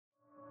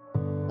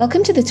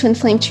Welcome to the Twin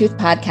Flame Truth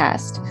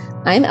Podcast.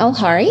 I'm Elle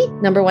Hari,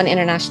 #1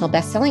 international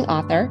bestselling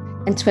author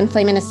and Twin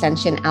Flame and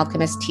Ascension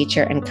alchemist,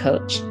 teacher, and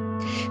coach.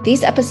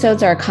 These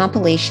episodes are a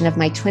compilation of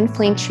my Twin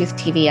Flame Truth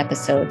TV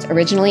episodes,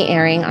 originally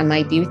airing on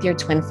my Be With Your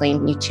Twin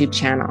Flame YouTube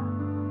channel.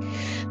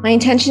 My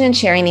intention in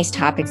sharing these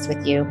topics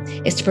with you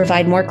is to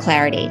provide more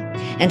clarity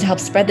and to help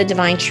spread the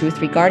divine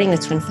truth regarding the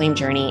twin flame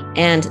journey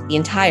and the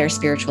entire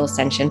spiritual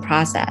ascension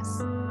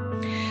process.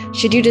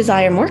 Should you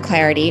desire more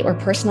clarity or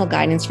personal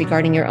guidance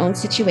regarding your own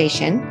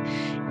situation,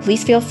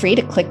 please feel free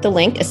to click the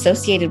link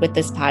associated with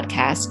this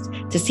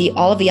podcast to see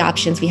all of the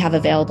options we have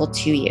available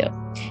to you,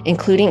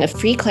 including a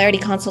free clarity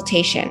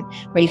consultation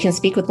where you can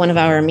speak with one of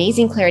our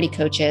amazing clarity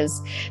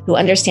coaches who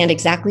understand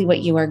exactly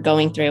what you are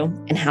going through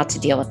and how to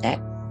deal with it.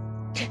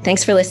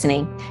 Thanks for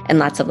listening and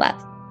lots of love.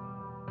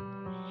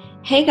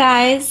 Hey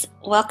guys,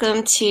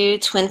 welcome to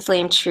Twin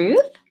Flame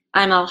Truth.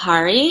 I'm Elle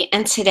Hari,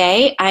 and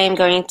today I am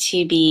going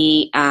to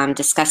be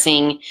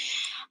discussing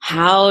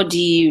how do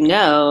you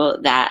know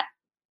that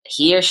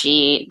he or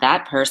she,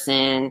 that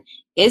person,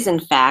 is in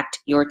fact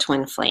your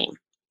twin flame.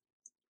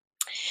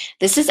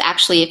 This is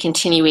actually a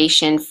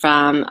continuation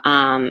from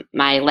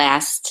my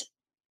last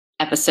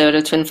episode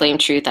of Twin Flame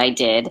Truth I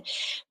did,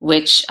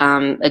 which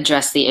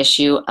addressed the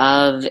issue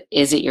of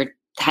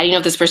how do you know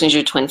if this person is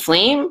your twin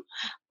flame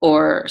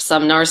or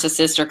some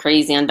narcissist or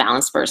crazy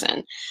unbalanced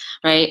person,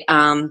 right?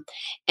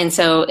 And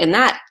so in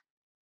that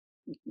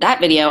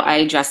video, I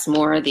addressed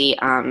more the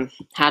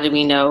how do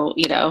we know,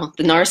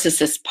 the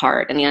narcissist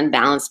part and the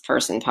unbalanced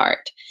person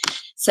part.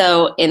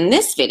 So in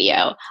this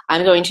video,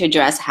 I'm going to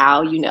address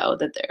how you know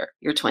that they're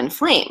your twin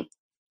flame.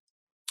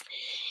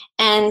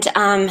 And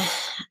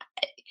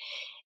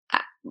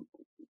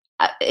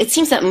it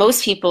seems that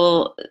most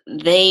people,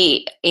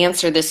 they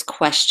answer this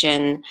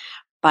question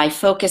by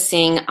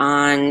focusing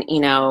on,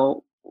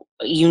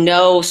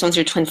 someone's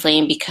your twin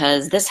flame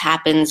because this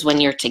happens when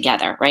you're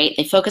together, right?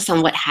 They focus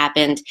on what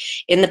happened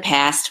in the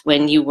past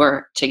when you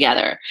were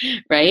together,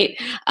 right?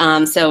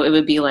 So it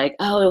would be like,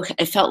 oh,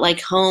 it felt like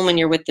home when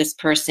you're with this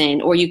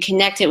person, or you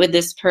connected with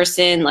this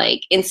person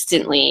like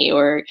instantly,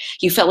 or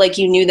you felt like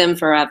you knew them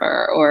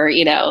forever, or,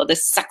 the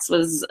sex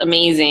was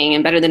amazing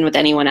and better than with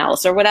anyone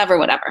else, or whatever,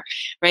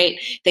 right?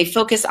 They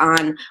focus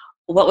on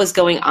what was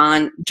going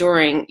on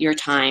during your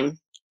time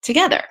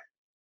together.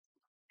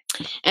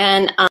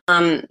 And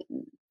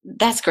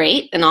that's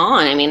great and all.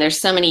 And I mean,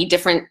 there's so many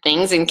different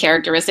things and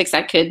characteristics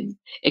that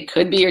it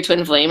could be your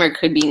twin flame or it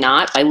could be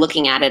not, by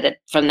looking at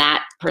it from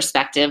that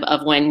perspective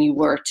of when you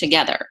were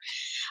together.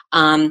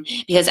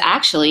 Because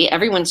actually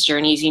everyone's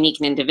journey is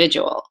unique and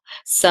individual.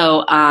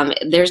 So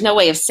there's no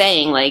way of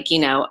saying like,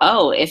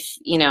 if,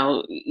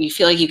 you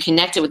feel like you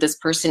connected with this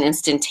person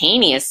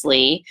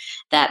instantaneously,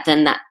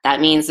 then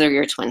that means they're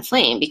your twin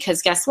flame.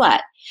 Because guess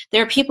what?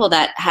 There are people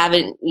that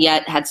haven't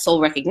yet had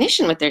soul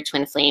recognition with their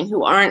twin flame,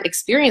 who aren't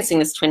experiencing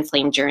this twin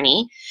flame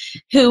journey,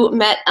 who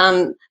met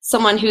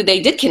someone who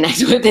they did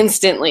connect with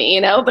instantly,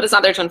 but it's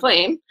not their twin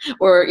flame,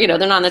 or, they're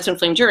not on the twin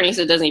flame journey,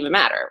 so it doesn't even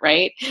matter,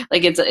 right?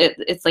 Like it's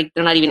like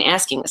they're not even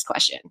asking this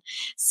question.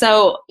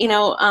 So,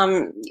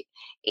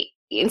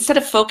 instead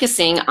of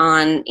focusing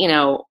on,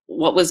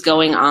 what was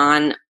going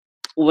on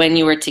when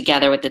you were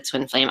together with the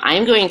twin flame,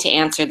 I'm going to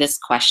answer this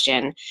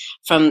question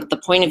from the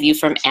point of view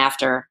from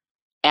after,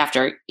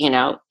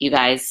 you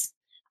guys,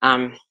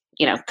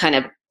 kind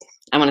of,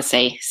 I want to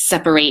say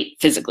separate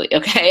physically.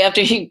 Okay.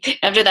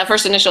 After that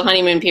first initial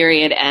honeymoon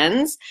period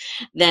ends,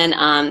 then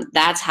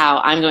that's how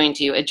I'm going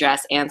to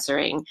address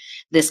answering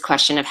this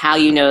question of how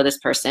you know this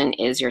person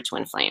is your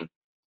twin flame.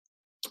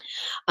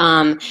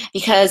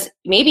 Because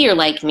maybe you're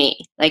like me,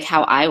 like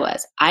how I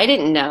was. I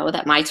didn't know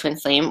that my twin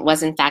flame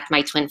was in fact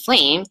my twin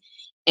flame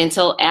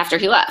until after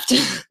he left.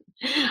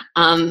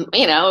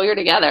 We were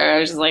together. I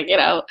was just like,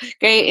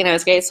 great,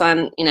 it's great, it's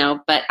fun,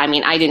 but I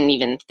mean, I didn't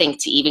even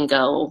think to even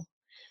go,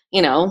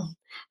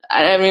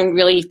 I haven't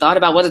really thought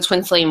about what a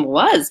twin flame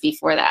was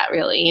before that,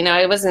 really.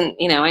 It wasn't,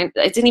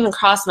 it didn't even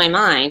cross my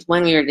mind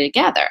when we were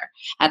together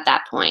at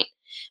that point.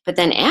 But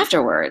then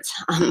afterwards,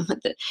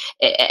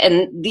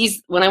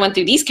 when I went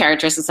through these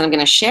characteristics that I'm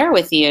going to share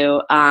with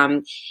you,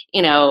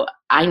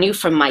 I knew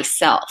from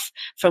myself,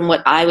 from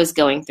what I was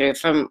going through,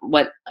 from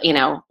what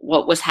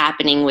was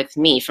happening with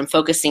me, from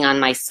focusing on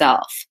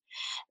myself,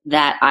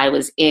 that I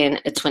was in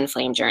a twin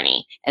flame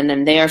journey. And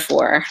then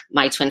therefore,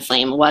 my twin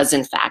flame was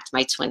in fact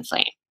my twin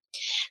flame.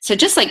 So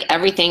just like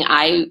everything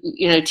I,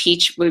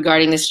 teach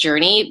regarding this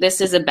journey,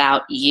 this is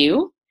about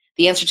you.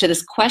 The answer to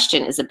this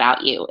question is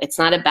about you. It's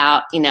not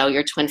about,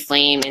 your twin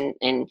flame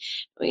and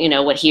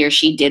what he or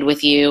she did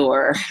with you,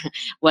 or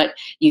what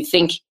you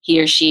think he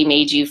or she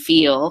made you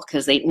feel,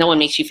 because no one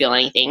makes you feel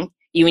anything.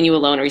 You and you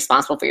alone are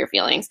responsible for your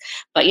feelings.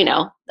 But,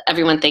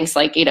 everyone thinks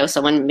like,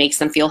 someone makes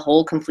them feel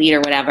whole, complete,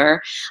 or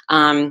whatever.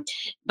 But,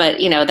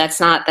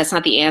 that's not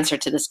the answer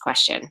to this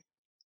question.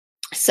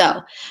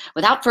 So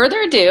without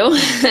further ado,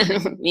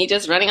 me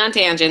just running on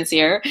tangents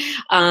here,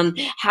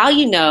 how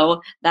you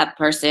know that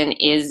person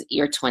is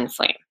your twin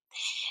flame?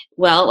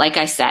 Well, like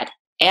I said,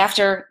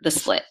 after the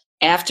split,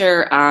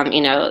 after,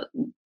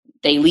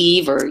 they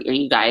leave, or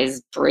you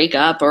guys break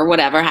up, or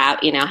whatever,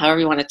 however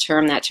you want to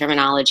term that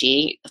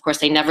terminology. Of course,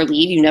 they never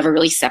leave. You never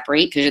really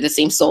separate because you're the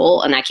same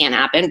soul, and that can't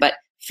happen. But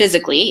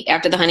physically,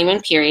 after the honeymoon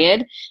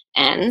period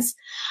ends,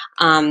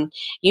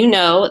 you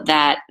know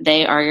that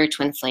they are your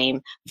twin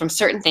flame from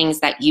certain things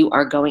that you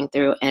are going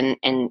through and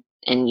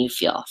you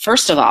feel.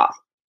 First of all,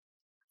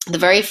 the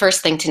very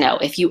first thing to know,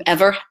 if you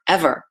ever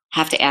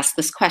have to ask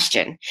this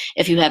question,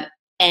 if you have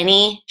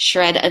any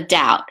shred of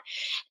doubt,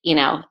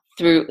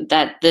 through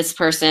that this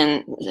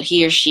person,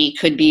 he or she,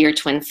 could be your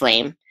twin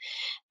flame,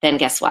 then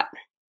guess what?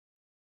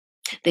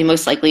 They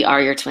most likely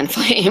are your twin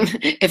flame.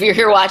 If you're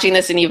here watching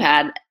this and you've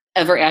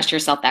ever asked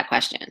yourself that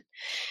question,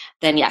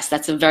 then yes,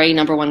 that's a very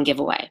number one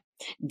giveaway.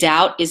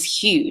 Doubt is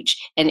huge,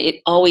 and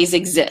it always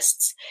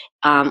exists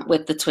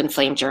with the twin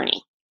flame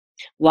journey.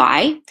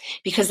 Why?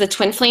 Because the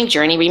twin flame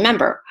journey,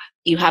 remember,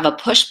 you have a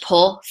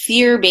push-pull,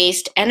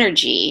 fear-based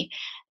energy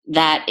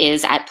that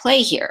is at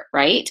play here,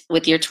 right?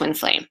 With your twin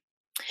flame.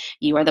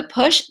 You are the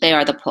push, they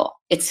are the pull.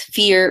 It's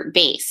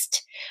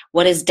fear-based.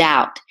 What is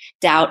doubt?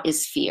 Doubt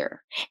is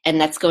fear.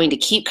 And that's going to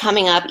keep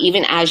coming up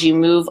even as you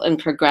move and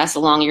progress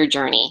along your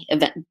journey.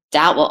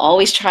 Doubt will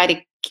always try to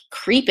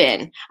creep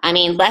in.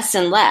 Less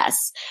and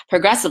less,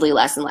 progressively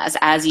less and less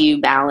as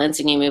you balance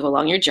and you move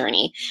along your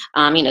journey.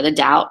 The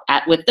doubt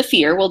with the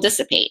fear will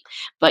dissipate.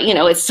 But,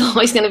 it's still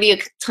always going to be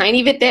a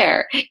tiny bit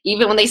there.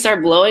 Even when they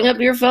start blowing up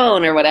your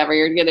phone or whatever,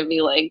 you're going to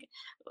be like,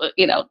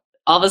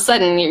 all of a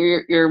sudden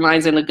your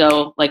mind's going to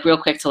go like real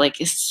quick to like,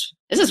 is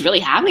this really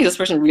happening? Is this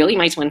person really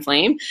my twin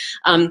flame?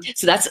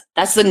 So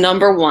that's the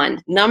number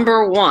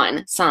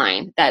one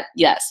sign that,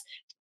 yes,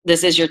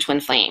 this is your twin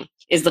flame.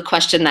 Is the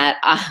question that,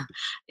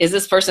 is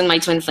this person my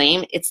twin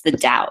flame? It's the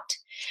doubt.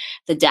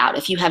 The doubt.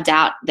 If you have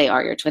doubt, they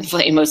are your twin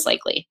flame, most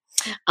likely.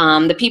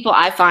 The people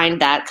I find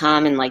that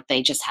come and like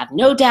they just have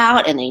no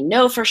doubt and they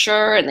know for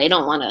sure and they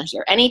don't want to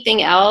hear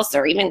anything else,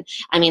 or even,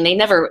 they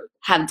never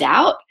have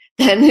doubt,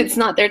 then it's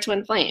not their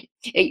twin flame.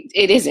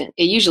 It isn't.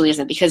 It usually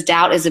isn't, because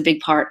doubt is a big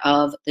part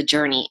of the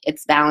journey.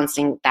 It's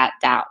balancing that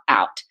doubt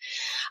out.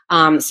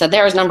 So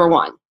there's number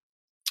one.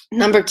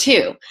 Number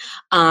two,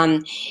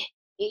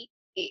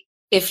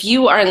 if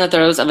you are in the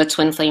throes of a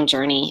twin flame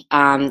journey,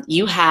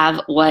 you have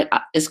what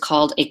is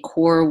called a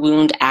core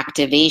wound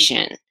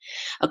activation.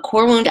 A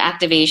core wound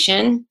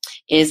activation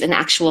is an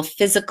actual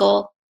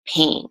physical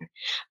pain.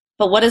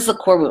 But what is the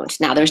core wound?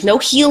 Now, there's no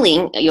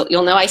healing.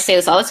 You'll know I say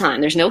this all the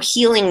time. There's no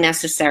healing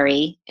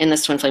necessary in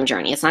this twin flame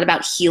journey. It's not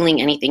about healing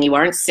anything. You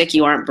aren't sick.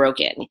 You aren't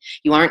broken.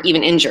 You aren't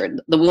even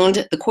injured.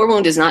 The core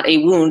wound is not a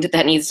wound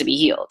that needs to be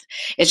healed.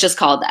 It's just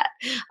called that.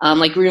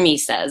 Like Rumi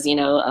says,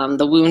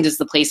 the wound is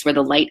the place where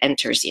the light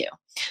enters you.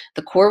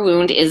 The core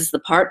wound is the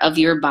part of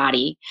your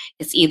body.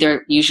 It's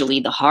either usually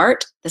the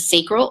heart, the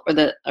sacral, or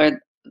the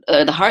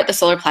heart, the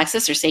solar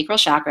plexus or sacral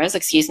chakras,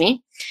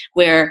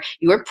 where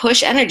your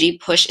push energy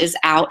pushes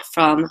out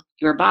from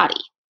your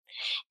body.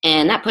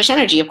 And that push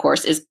energy, of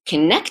course, is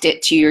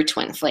connected to your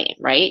twin flame,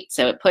 right?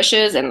 So it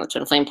pushes and the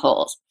twin flame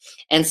pulls.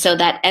 And so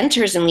that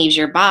enters and leaves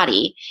your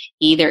body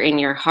either in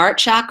your heart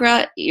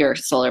chakra, your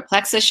solar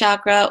plexus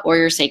chakra, or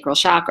your sacral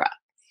chakra.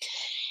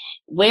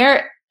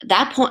 Where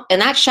that point, in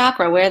that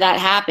chakra, where that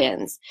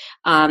happens,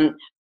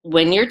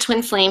 when your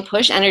twin flame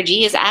push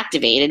energy is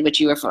activated,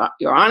 which you're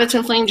on a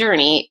twin flame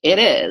journey, it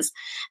is,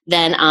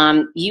 then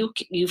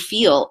you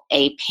feel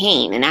a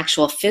pain, an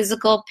actual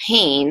physical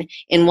pain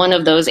in one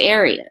of those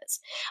areas.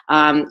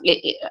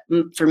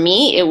 For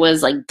me, it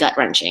was like gut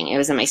wrenching. It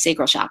was in my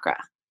sacral chakra,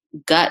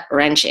 gut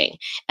wrenching.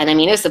 And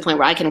it's the point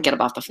where I couldn't get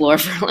up off the floor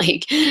for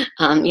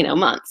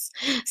months.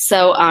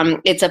 So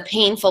it's a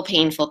painful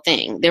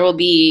thing. There will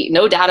be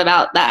no doubt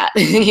about that.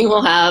 You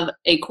will have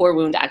a core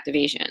wound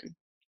activation.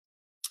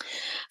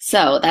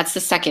 So that's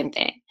the second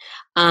thing.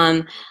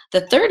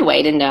 The third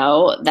way to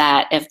know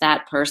that if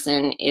that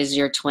person is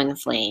your twin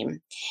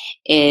flame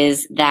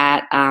is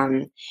that,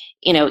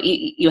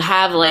 you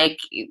have like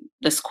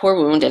this core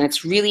wound and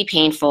it's really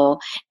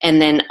painful.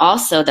 And then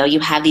also though,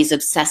 you have these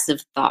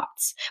obsessive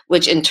thoughts,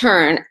 which in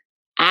turn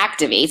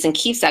activates and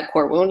keeps that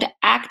core wound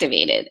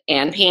activated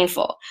and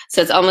painful.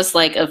 So it's almost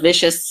like a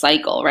vicious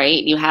cycle,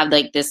 right? You have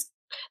like this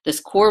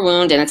core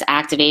wound and it's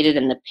activated,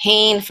 and the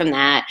pain from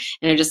that,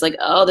 and you're just like,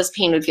 oh, this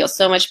pain would feel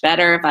so much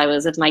better if I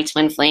was with my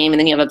twin flame. And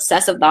then you have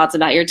obsessive thoughts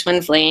about your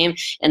twin flame,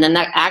 and then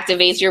that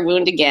activates your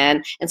wound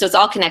again. And so it's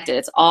all connected.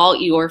 It's all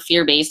your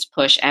fear-based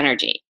push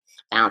energy.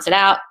 Balance it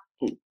out,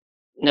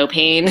 no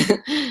pain,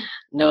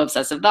 no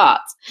obsessive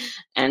thoughts,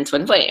 and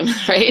twin flame,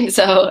 right?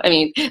 So,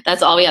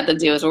 that's all we have to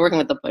do is we're working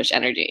with the push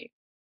energy.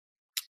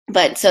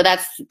 But so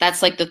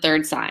that's like the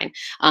third sign,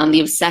 the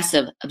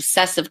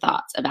obsessive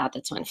thoughts about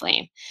the twin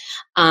flame.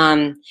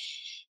 And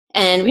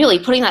really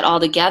putting that all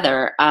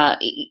together,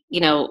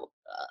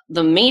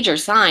 the major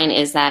sign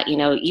is that,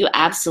 you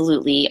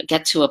absolutely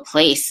get to a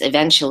place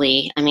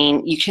eventually.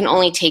 You can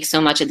only take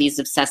so much of these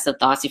obsessive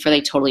thoughts before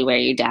they totally wear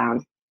you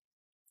down.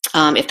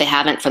 If they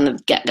haven't from the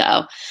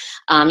get-go.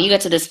 You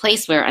get to this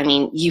place where,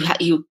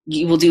 you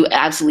will do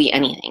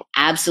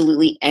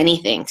absolutely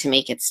anything to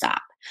make it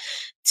stop.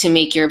 to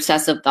make your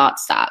obsessive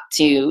thoughts stop,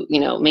 to,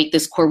 make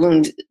this core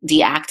wound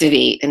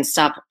deactivate and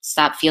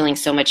stop feeling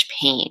so much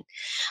pain.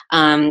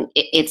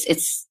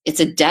 It's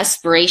a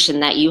desperation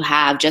that you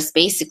have, just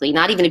basically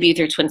not even to be with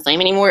your twin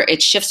flame anymore.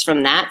 It shifts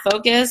from that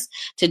focus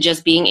to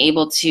just being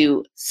able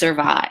to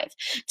survive,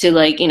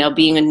 to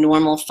being a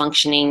normal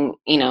functioning,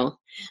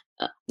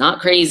 not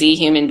crazy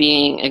human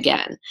being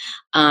again.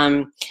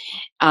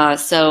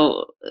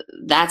 So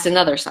that's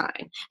another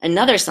sign.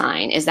 Another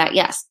sign is that,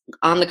 yes,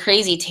 on the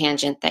crazy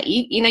tangent, that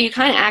you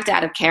kind of act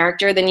out of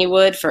character than you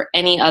would for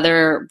any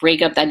other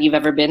breakup that you've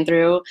ever been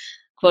through,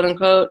 quote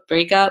unquote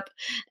breakup.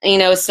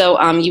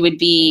 So you would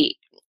be,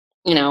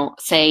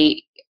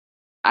 say,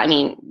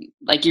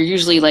 like you're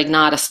usually like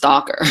not a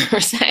stalker,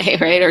 say,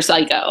 right, or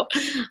psycho,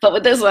 but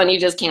with this one you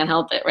just can't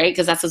help it, right?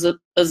 Because that's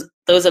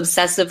those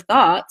obsessive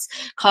thoughts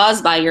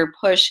caused by your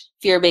push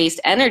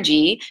fear-based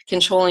energy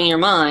controlling your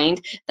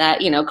mind that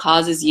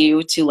causes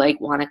you to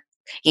like want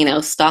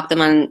to stalk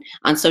them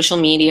on social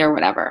media or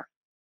whatever,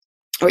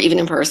 or even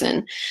in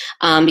person,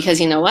 because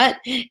you know what?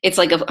 It's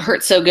like a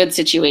hurt so good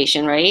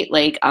situation, right?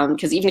 Like,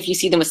 because even if you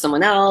see them with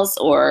someone else,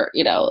 or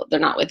they're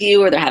not with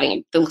you, or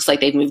it looks like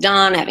they've moved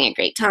on, having a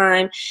great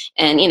time,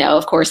 and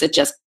of course, it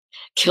just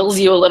kills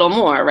you a little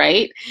more,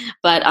 right?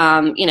 But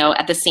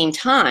at the same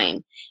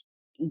time,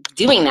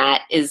 doing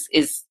that is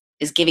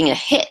giving a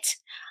hit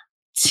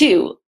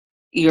to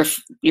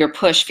your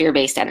push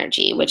fear-based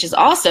energy, which is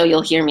also,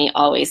 you'll hear me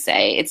always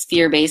say, it's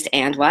fear-based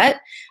and what?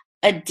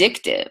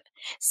 Addictive.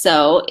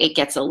 So it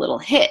gets a little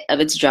hit of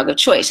its drug of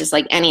choice, just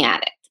like any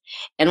addict.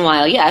 And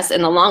while, yes,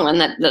 in the long run,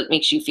 that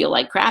makes you feel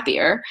like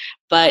crappier,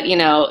 but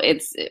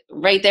it's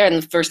right there in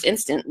the first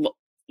instant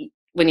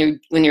when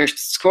you're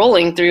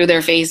scrolling through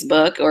their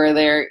Facebook or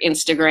their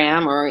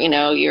Instagram, or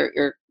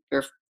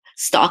you're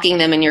stalking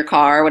them in your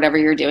car, whatever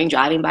you're doing,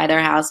 driving by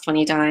their house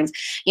 20 times.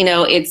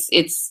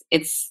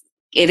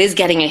 It is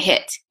getting a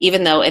hit,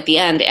 even though at the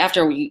end,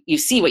 after you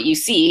see what you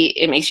see,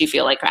 it makes you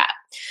feel like crap.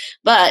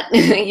 But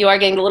you are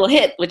getting a little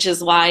hit, which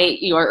is why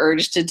you are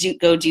urged to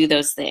go do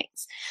those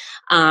things.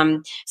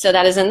 So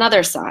that is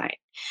another sign.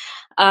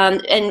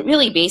 And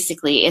really,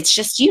 basically, it's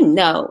just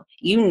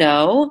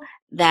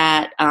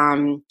that,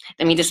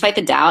 despite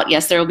the doubt,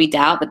 yes, there will be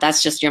doubt, but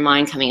that's just your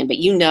mind coming in. But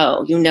you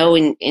know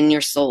in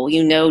your soul,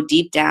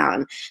 deep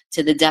down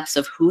to the depths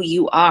of who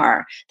you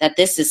are, that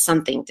this is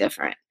something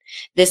different.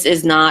 This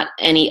is not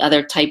any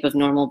other type of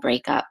normal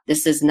breakup.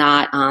 This is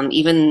not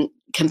even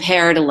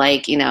compared to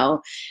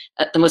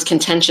the most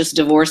contentious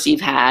divorce you've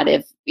had,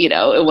 if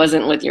it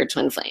wasn't with your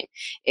twin flame.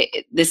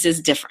 This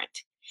is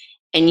different,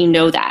 and you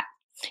know that.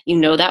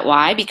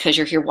 Why? Because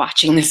you're here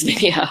watching this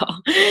video,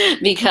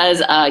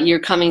 because you're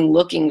coming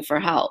looking for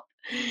help,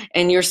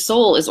 and your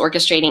soul is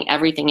orchestrating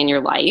everything in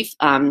your life.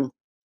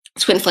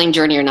 Twin flame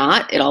journey or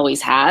not, it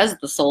always has.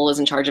 The soul is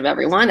in charge of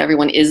everyone.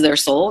 Everyone is their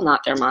soul,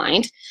 not their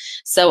mind.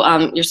 So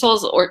your soul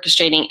is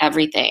orchestrating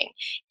everything,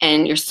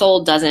 and your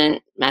soul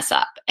doesn't mess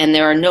up, and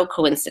there are no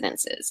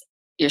coincidences.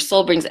 Your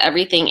soul brings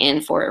everything in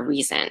for a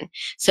reason.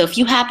 So if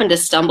you happen to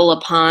stumble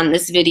upon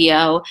this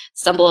video,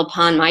 stumble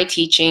upon my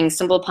teaching,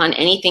 stumble upon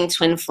anything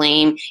twin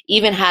flame,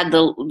 even had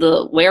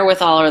the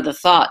wherewithal or the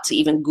thought to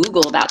even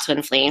Google about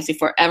twin flames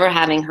before ever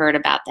having heard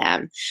about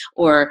them,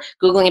 or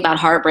Googling about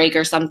heartbreak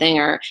or something,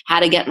 or how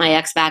to get my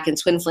ex back and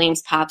twin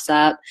flames pops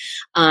up,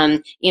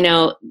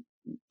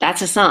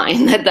 that's a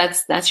sign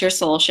that's your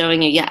soul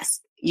showing you, yes,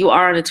 you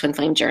are on a twin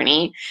flame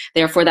journey.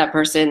 Therefore, that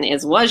person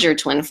was your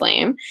twin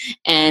flame,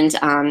 and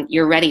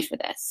you're ready for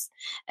this.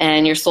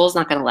 And your soul's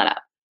not going to let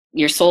up.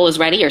 Your soul is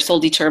ready. Your soul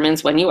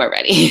determines when you are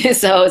ready.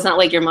 So it's not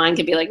like your mind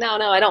can be like, no,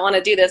 I don't want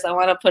to do this. I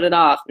want to put it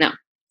off.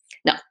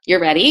 No, you're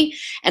ready.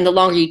 And the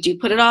longer you do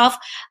put it off,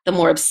 the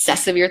more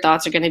obsessive your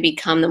thoughts are going to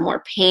become, the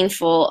more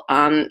painful,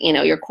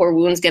 your core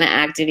wound's going to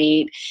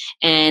activate.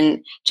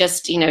 And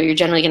just, you're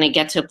generally going to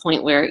get to a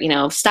point where,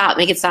 stop,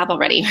 make it stop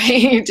already,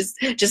 right?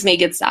 just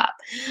make it stop.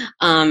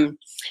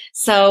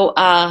 So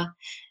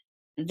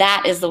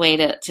that is the way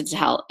to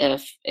tell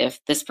if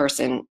this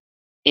person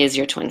is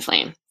your twin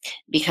flame,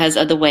 because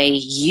of the way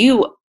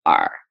you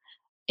are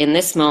in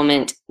this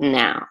moment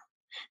now.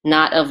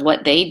 Not of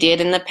what they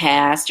did in the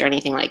past or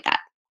anything like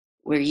that,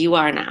 where you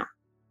are now.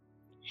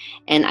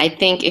 And I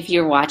think if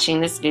you're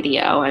watching this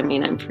video,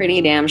 I'm pretty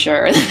damn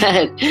sure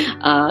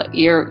that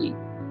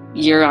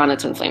you're on a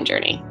twin flame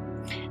journey,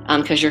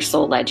 because your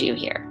soul led you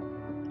here.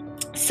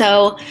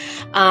 So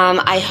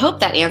I hope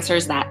that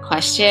answers that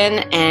question,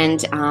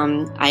 and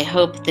I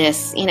hope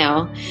this,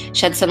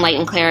 sheds some light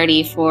and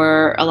clarity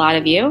for a lot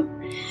of you.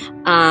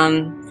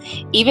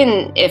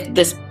 Even if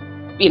this,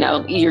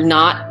 you're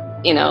not,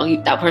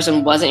 that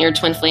person wasn't your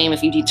twin flame,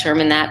 if you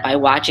determine that by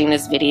watching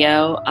this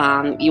video,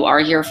 you are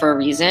here for a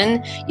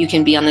reason. You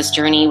can be on this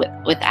journey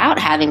without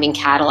having been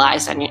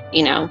catalyzed on,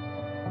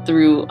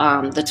 through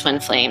the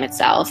twin flame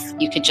itself.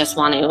 You could just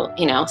want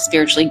to,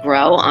 spiritually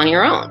grow on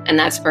your own, and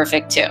that's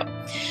perfect too.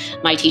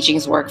 My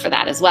teachings work for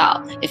that as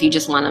well, if you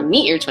just want to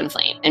meet your twin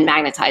flame and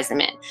magnetize them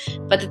in.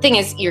 But the thing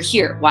is, you're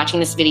here watching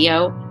this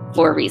video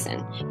for a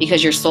reason,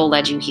 because your soul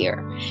led you here,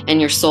 and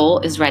your soul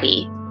is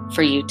ready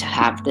for you to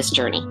have this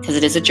journey, because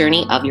it is a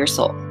journey of your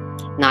soul,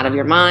 not of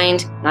your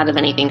mind, not of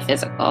anything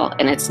physical.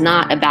 And it's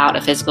not about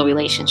a physical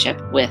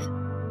relationship with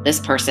this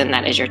person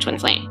that is your twin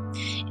flame.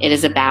 It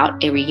is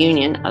about a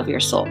reunion of your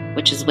soul,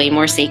 which is way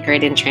more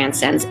sacred and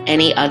transcends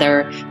any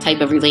other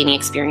type of relating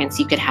experience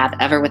you could have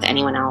ever with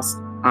anyone else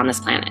on this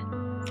planet.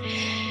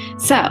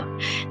 So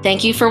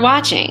thank you for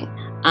watching.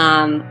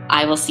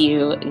 I will see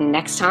you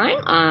next time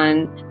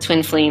on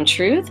Twin Flame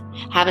Truth.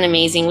 Have an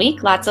amazing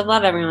week. Lots of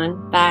love,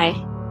 everyone.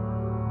 Bye.